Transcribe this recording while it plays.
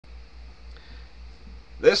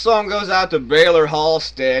This song goes out to Baylor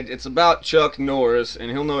Halstead. It's about Chuck Norris,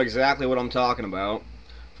 and he'll know exactly what I'm talking about.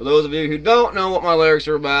 For those of you who don't know what my lyrics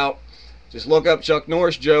are about, just look up Chuck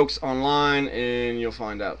Norris jokes online and you'll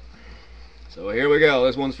find out. So here we go.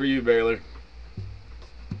 This one's for you, Baylor.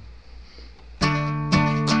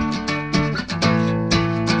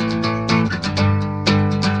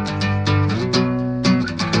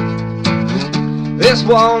 This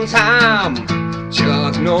one time,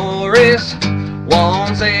 Chuck Norris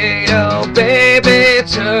once ate a baby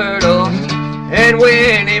turtle, and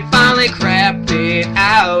when he finally crapped it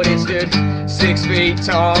out, it stood 6 feet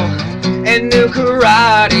tall and knew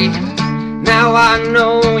karate. Now I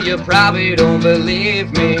know you probably don't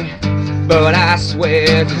believe me, but I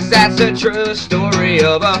swear, 'cause that's the true story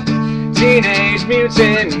of a Teenage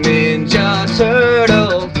Mutant Ninja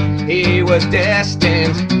Turtle. He was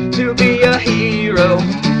destined to be a hero,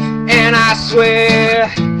 and I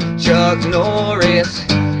swear Chuck Norris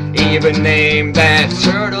even named that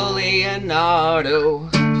turtle Leonardo.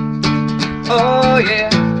 Oh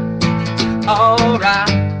yeah, alright.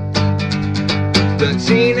 The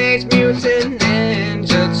teenage